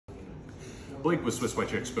Blake with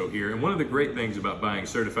SwissWatchExpo here, and one of the great things about buying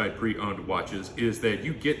certified pre-owned watches is that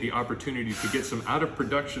you get the opportunity to get some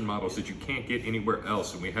out-of-production models that you can't get anywhere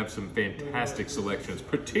else, and we have some fantastic selections,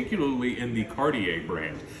 particularly in the Cartier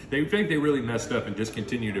brand. They think they really messed up and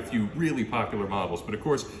discontinued a few really popular models, but of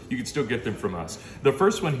course, you can still get them from us. The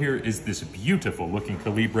first one here is this beautiful-looking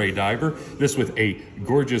Calibre diver, this with a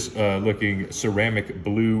gorgeous-looking ceramic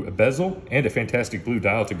blue bezel and a fantastic blue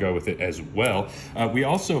dial to go with it as well. We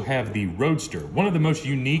also have the Roadster, one of the most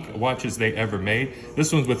unique watches they ever made.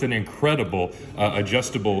 This one's with an incredible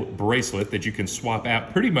adjustable bracelet that you can swap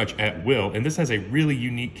out pretty much at will. And this has a really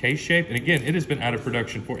unique case shape. And again, it has been out of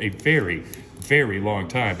production for a very long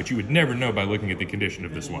time, but you would never know by looking at the condition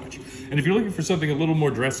of this watch. And if you're looking for something a little more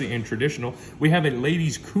dressy and traditional, we have a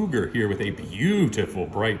ladies Cougar here with a beautiful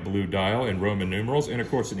bright blue dial and Roman numerals, and of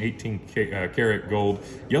course an 18 karat gold,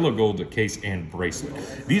 yellow gold case and bracelet.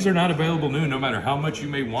 These are not available new, no matter how much you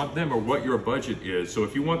may want them or what your budget is. So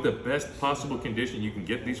if you want the best possible condition, you can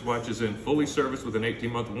get these watches in fully serviced with an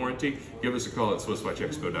 18-month warranty. Give us a call at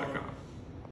SwissWatchExpo.com.